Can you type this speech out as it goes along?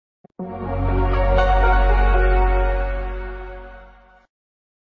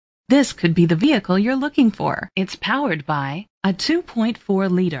This could be the vehicle you're looking for. It's powered by a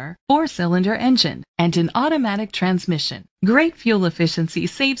 2.4-liter four-cylinder engine and an automatic transmission. Great fuel efficiency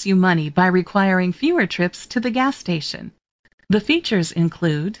saves you money by requiring fewer trips to the gas station. The features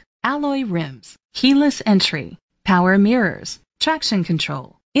include alloy rims, keyless entry, power mirrors, traction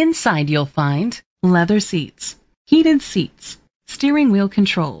control. Inside you'll find leather seats, heated seats, steering wheel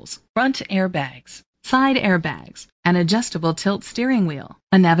controls, front airbags, side airbags, an adjustable tilt steering wheel,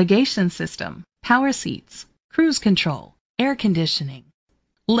 a navigation system, power seats, cruise control, air conditioning.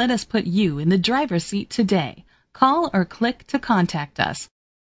 Let us put you in the driver's seat today. Call or click to contact us.